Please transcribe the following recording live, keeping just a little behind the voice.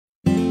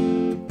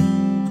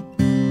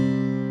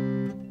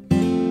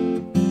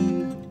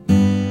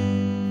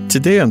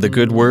Today on The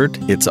Good Word,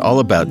 it's all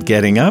about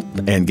getting up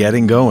and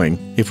getting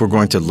going if we're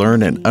going to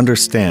learn and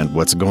understand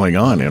what's going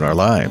on in our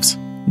lives.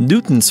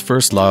 Newton's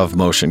first law of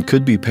motion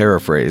could be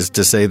paraphrased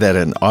to say that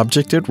an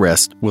object at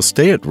rest will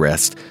stay at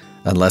rest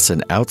unless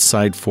an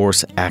outside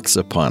force acts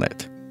upon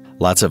it.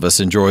 Lots of us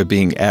enjoy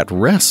being at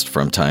rest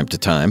from time to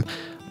time,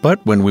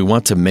 but when we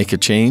want to make a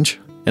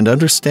change and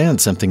understand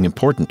something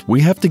important,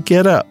 we have to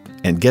get up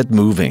and get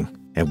moving.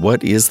 And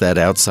what is that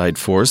outside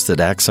force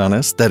that acts on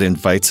us, that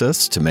invites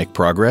us to make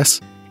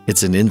progress?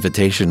 It's an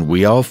invitation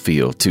we all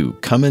feel to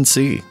come and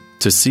see,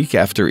 to seek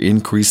after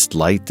increased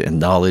light and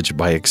knowledge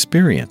by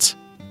experience.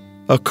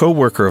 A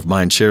co-worker of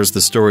mine shares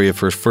the story of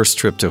her first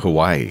trip to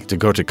Hawaii to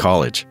go to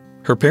college.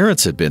 Her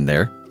parents had been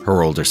there,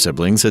 her older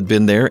siblings had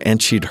been there,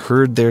 and she'd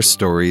heard their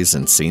stories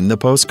and seen the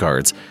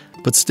postcards.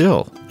 But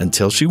still,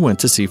 until she went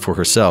to see for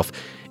herself,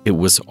 it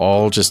was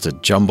all just a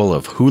jumble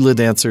of hula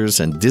dancers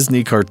and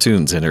Disney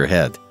cartoons in her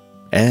head.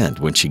 And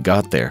when she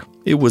got there,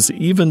 it was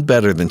even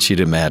better than she'd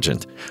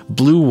imagined.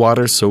 Blue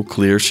water so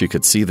clear she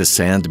could see the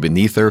sand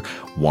beneath her,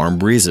 warm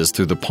breezes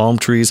through the palm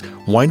trees,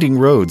 winding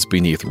roads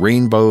beneath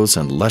rainbows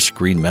and lush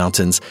green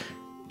mountains.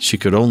 She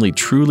could only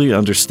truly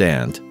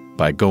understand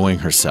by going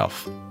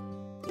herself.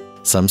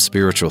 Some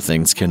spiritual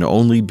things can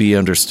only be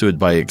understood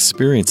by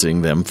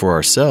experiencing them for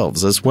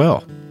ourselves as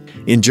well.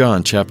 In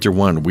John chapter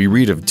 1, we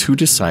read of two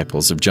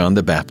disciples of John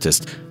the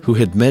Baptist who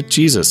had met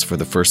Jesus for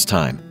the first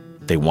time.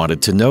 They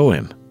wanted to know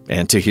him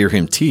and to hear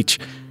him teach,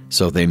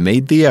 so they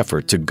made the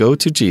effort to go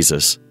to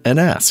Jesus and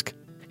ask.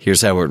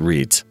 Here's how it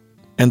reads.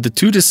 And the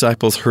two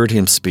disciples heard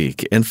him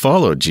speak and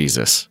followed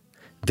Jesus.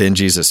 Then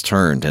Jesus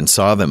turned and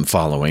saw them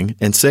following,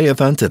 and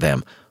saith unto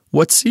them,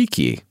 What seek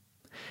ye?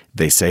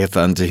 They saith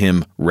unto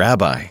him,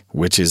 Rabbi,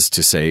 which is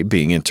to say,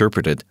 being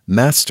interpreted,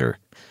 Master,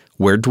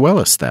 where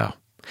dwellest thou?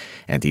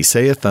 And he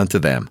saith unto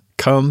them,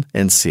 Come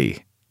and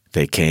see.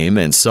 They came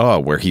and saw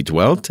where he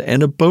dwelt,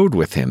 and abode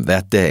with him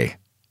that day.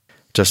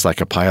 Just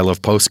like a pile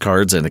of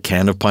postcards and a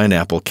can of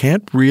pineapple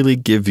can't really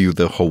give you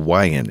the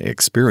Hawaiian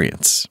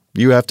experience.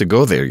 You have to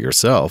go there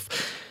yourself.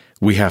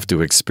 We have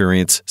to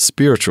experience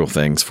spiritual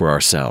things for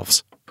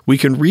ourselves. We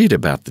can read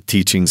about the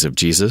teachings of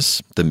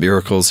Jesus, the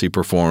miracles he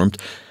performed,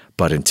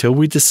 but until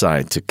we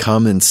decide to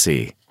come and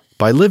see,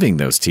 by living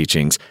those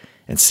teachings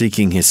and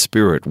seeking his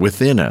Spirit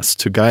within us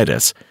to guide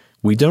us,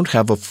 we don't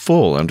have a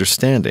full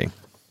understanding.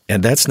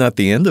 And that's not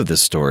the end of the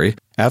story.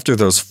 After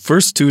those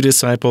first two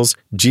disciples,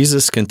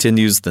 Jesus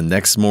continues the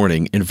next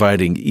morning,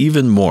 inviting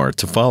even more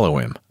to follow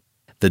him.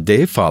 The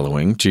day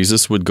following,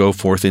 Jesus would go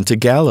forth into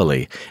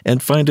Galilee,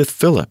 and findeth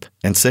Philip,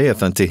 and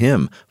saith unto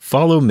him,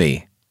 Follow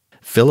me.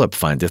 Philip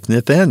findeth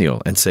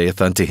Nathanael, and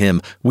saith unto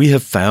him, We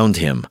have found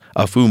him,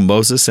 of whom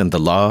Moses and the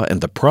law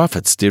and the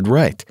prophets did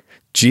write,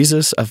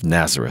 Jesus of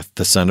Nazareth,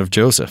 the son of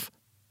Joseph.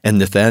 And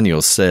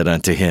Nathanael said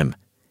unto him,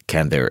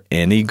 Can there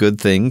any good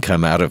thing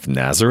come out of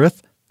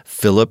Nazareth?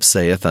 Philip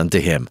saith unto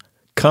him,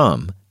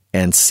 Come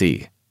and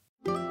see.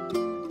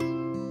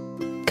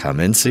 Come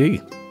and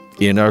see.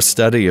 In our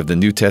study of the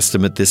New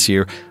Testament this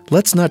year,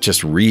 let's not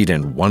just read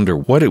and wonder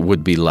what it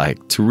would be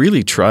like to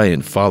really try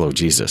and follow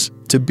Jesus,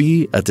 to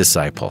be a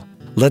disciple.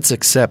 Let's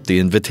accept the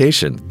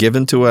invitation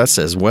given to us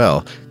as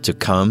well to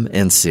come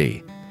and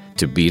see,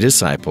 to be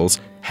disciples,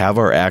 have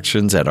our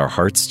actions and our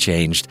hearts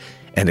changed,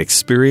 and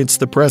experience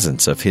the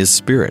presence of his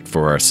Spirit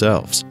for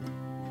ourselves.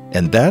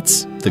 And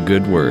that's the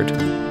Good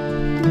Word.